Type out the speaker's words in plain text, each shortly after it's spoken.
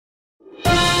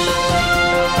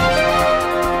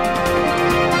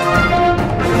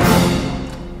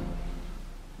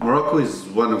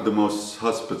one of the most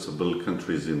hospitable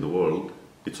countries in the world.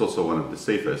 It's also one of the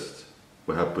safest.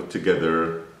 We have put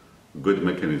together good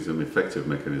mechanism, effective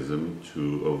mechanism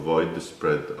to avoid the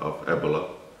spread of Ebola.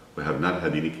 We have not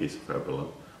had any case of Ebola.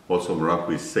 Also,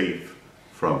 Morocco is safe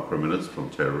from criminals, from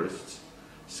terrorists.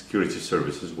 Security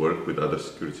services work with other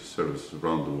security services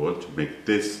around the world to make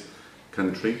this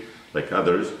country, like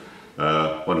others,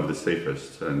 one of the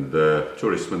safest. And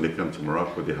tourists, when they come to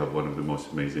Morocco, they have one of the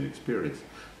most amazing experiences.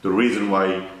 The reason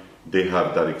why they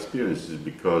have that experience is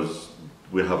because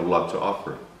we have a lot to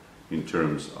offer in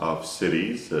terms of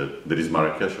cities. There is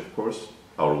Marrakesh, of course,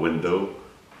 our window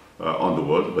on the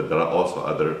world, but there are also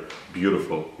other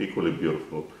beautiful, equally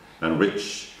beautiful and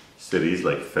rich cities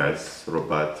like Fez,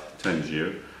 Rabat,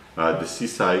 Tangier. The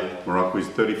seaside, Morocco is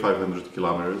 3,500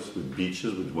 kilometers with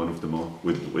beaches,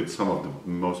 with some of the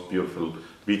most beautiful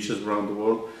beaches around the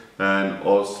world. And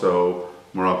also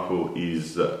Morocco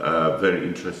is a very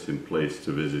interesting place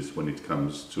to visit when it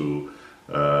comes to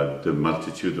the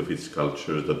multitude of its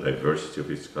culture, the diversity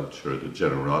of its culture, the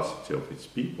generosity of its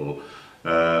people,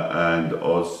 and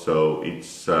also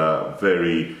it's a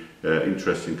very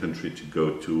interesting country to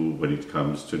go to when it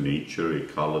comes to nature,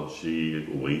 ecology,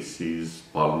 oases,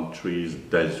 palm trees,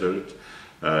 desert.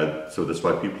 So that's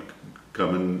why people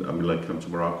come to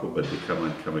Morocco, but they come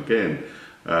and come again.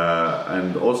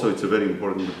 And also it's a very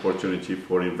important opportunity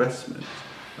for investment.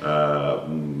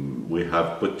 We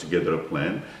have put together a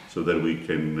plan so that we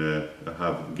can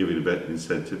give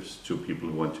incentives to people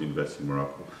who want to invest in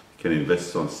Morocco. They can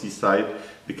invest on seaside,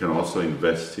 they can also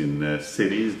invest in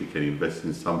cities, they can invest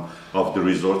in some of the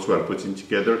resorts we are putting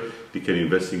together, they can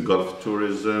invest in golf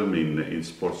tourism, in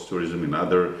sports tourism, in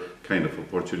other kind of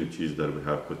opportunities that we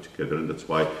have put together. And that's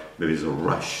why there is a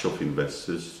rush of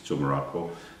investors to Morocco,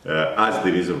 as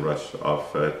there is a rush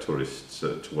of tourists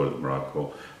toward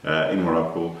Morocco. In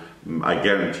Morocco, I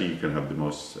guarantee you can have the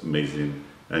most amazing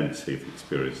and safe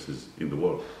experiences in the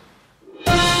world.